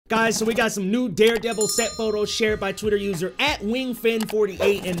Guys, so we got some new Daredevil set photos shared by Twitter user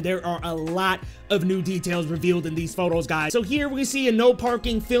 @WingFin48, and there are a lot of new details revealed in these photos, guys. So here we see a no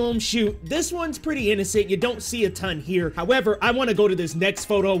parking film shoot. This one's pretty innocent. You don't see a ton here. However, I want to go to this next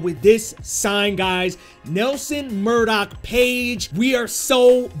photo with this sign, guys. Nelson Murdoch Page. We are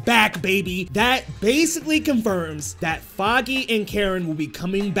so back, baby. That basically confirms that Foggy and Karen will be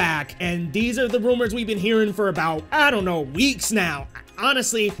coming back, and these are the rumors we've been hearing for about, I don't know, weeks now.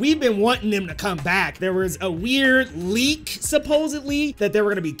 Honestly, we've been wanting them to come back. There was a weird leak, supposedly, that they were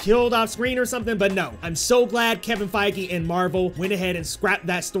gonna be killed off screen or something, but no. I'm so glad Kevin Feige and Marvel went ahead and scrapped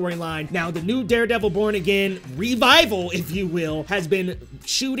that storyline. Now, the new Daredevil Born Again revival, if you will, has been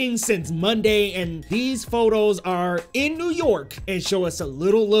shooting since Monday, and these photos are in New York and show us a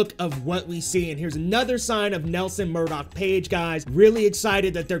little look of what we see. And here's another sign of Nelson Murdoch Page, guys. Really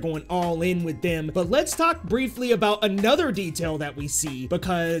excited that they're going all in with them. But let's talk briefly about another detail that we see,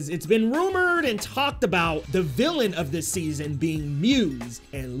 because it's been rumored and talked about the villain of this season being Muse.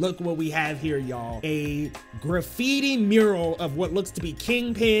 And look what we have here, y'all. A graffiti mural of what looks to be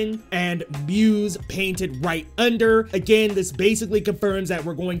Kingpin and Muse painted right under. Again, this basically confirms that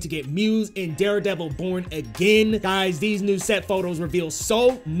we're going to get Muse in Daredevil Born Again. Guys, these new set photos reveal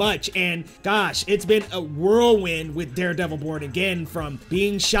so much, and gosh, it's been a whirlwind with Daredevil Born Again, from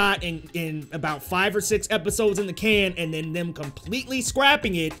being shot in about 5 or 6 episodes in the can, and then them completely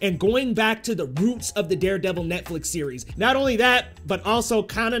scrapping it and going back to the roots of the Daredevil Netflix series. Not only that, but also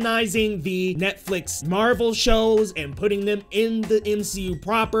canonizing the Netflix Marvel shows and putting them in the MCU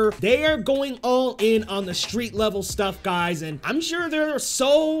proper. They are going all in on the street level stuff, guys, and I'm sure there are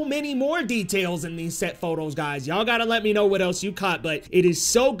so many more details in these set photos, guys. Y'all gotta let me know what else you caught, but it is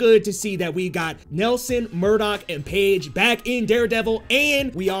so good to see that we got Nelson, Murdoch, and Page back in Daredevil,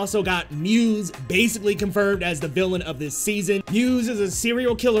 and we also got Muse basically confirmed as the villain of this season. Muse is a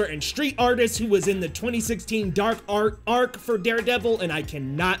serial killer and street artist who was in the 2016 Dark arc for Daredevil, and I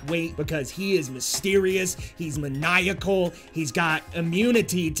cannot wait because he is mysterious, he's maniacal, he's got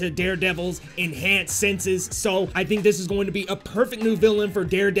immunity to Daredevil's enhanced senses, so I think this is going to be a perfect new villain for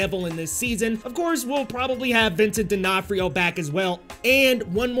Daredevil in this season. Of course, we'll probably have Vincent D'Onofrio back as well. And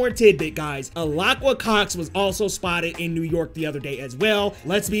one more tidbit, guys. Alaqua Cox was also spotted in New York the other day as well.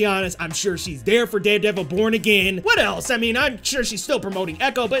 Let's be honest, I'm sure she's there for Daredevil Born Again. What else? I mean, I'm sure she's still promoting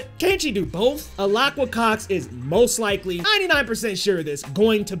Echo, but can't she do both? Alaqua Cox is most likely, 99% sure of this,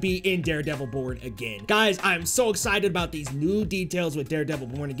 going to be in Daredevil Born Again. Guys, I'm so excited about these new details with Daredevil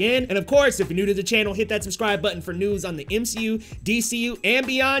Born Again. And of course, if you're new to the channel, hit that subscribe button for news on the MCU, DCU, and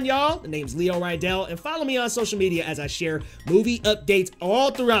beyond, y'all. The name's Leo Rydell, and follow me on social media as I share movie updates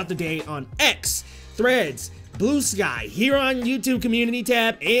all throughout the day on X, Threads, Blue Sky, here on YouTube community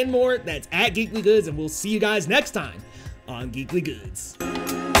tab, and more. That's @Geekly Goods, and we'll see you guys next time on Geekly Goods.